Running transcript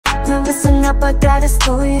Now listen up, I got a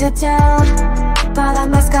story to tell about our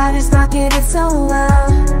mascot who's rocking it so well.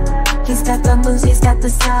 He's got the moves, he's got the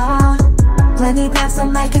sound. When he grabs the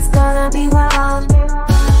mic, it's gonna be wild.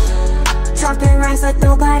 Dropping rhymes like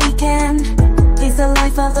nobody can. He's the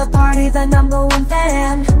life of the party, the #1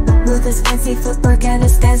 fan. With his fancy footwork and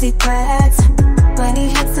his fancy threads. When he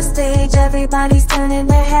hits the stage, everybody's turning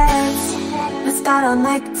their heads. Mascot on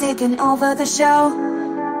mic, taking over the show.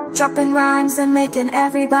 Dropping rhymes and making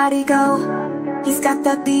everybody go. He's got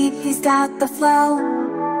the beat, he's got the flow.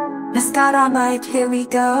 Mascot on mic, here we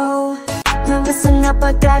go. Now listen up,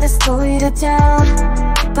 I got a story to tell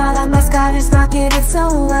about our mascot who's rocking it so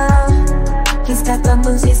well. He's got the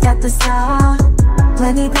moves, he's got the sound.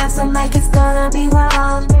 When he grabs the mic, it's gonna be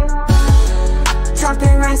wild.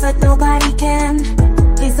 Dropping rhymes like nobody can.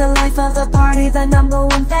 He's the life of the party, the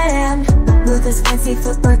 #1 fan. With his fancy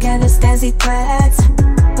footwork and his fancy threads.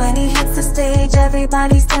 When he hits the stage,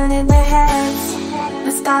 everybody's turning their heads.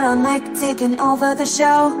 Mascot on mic, taking over the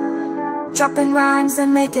show. Dropping rhymes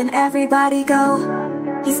and making everybody go.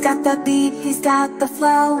 He's got the beat, he's got the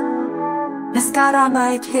flow. Mascot on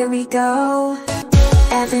mic, here we go.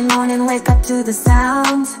 Every morning wake up to the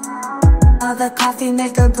sound of the coffee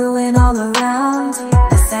maker brewing all around.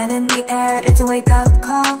 The scent in the air, it's a wake up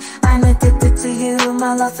call. I'm addicted to you,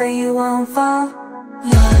 my love for you won't fall.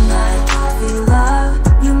 You're my coffee love,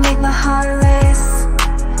 you make my heart race.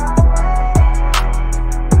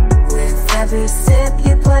 With every sip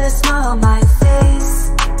you put a smile on my face.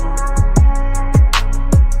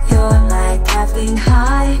 You're my caffeine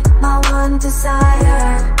high, my one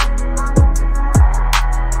desire.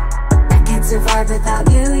 I can't survive without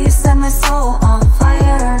you, you set my soul on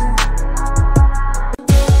fire.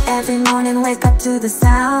 Every morning wake up to the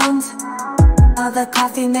sound of the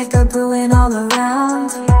coffee maker brewing all around.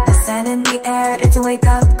 The scent in the air, it's a wake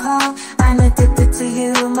up call. I'm addicted to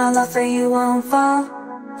you, my love for you won't fall.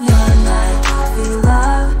 You're my coffee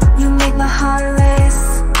love, you make my heart race.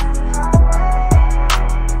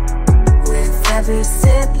 With every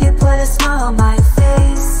sip you put a smile on my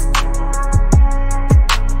face.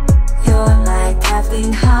 You're my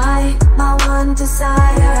caffeine high, my one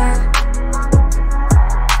desire.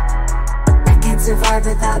 I can't survive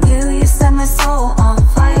without you, you set my soul on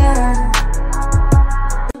fire.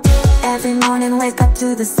 Every morning wake up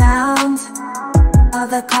to the sound of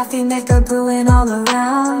the coffee maker brewing all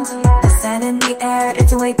around. The scent in the air,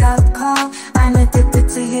 it's a wake up call. I'm addicted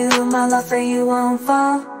to you, my love for you won't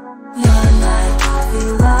fall. You're my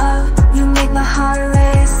coffee love, you make my heart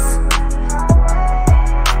race.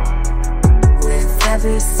 With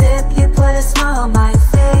every sip you put a smile on my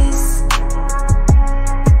face.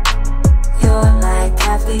 You're my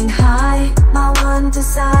caffeine high, my one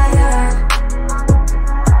desire.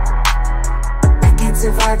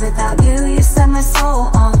 Survive without you, you set my soul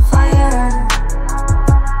on fire.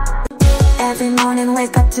 Every morning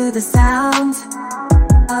wake up to the sound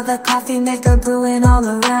of the coffee maker brewing all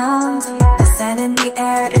around. The scent in the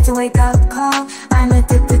air, it's a wake up call. I'm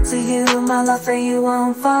addicted to you, my love for you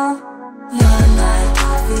won't fall. You're my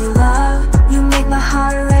coffee love, you make my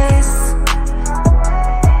heart race.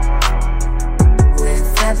 With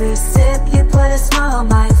every sip you put a smile on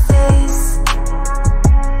my face.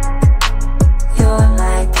 You're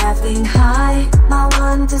my caffeine high, my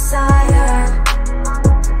one desire.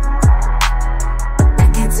 I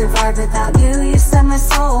can't survive without you, you set my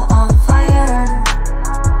soul on fire.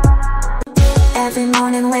 Every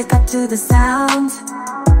morning wake up to the sound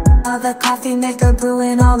of the coffee maker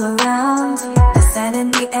brewing all around. The scent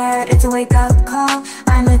in the air, it's a wake up call.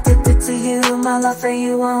 I'm addicted to you, my love for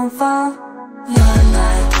you won't fall. You're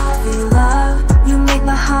my coffee love, you make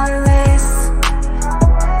my heart race.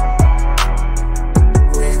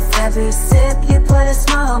 Every sip you put a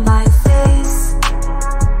smile on my face.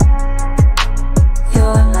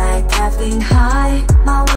 You're my caffeine high,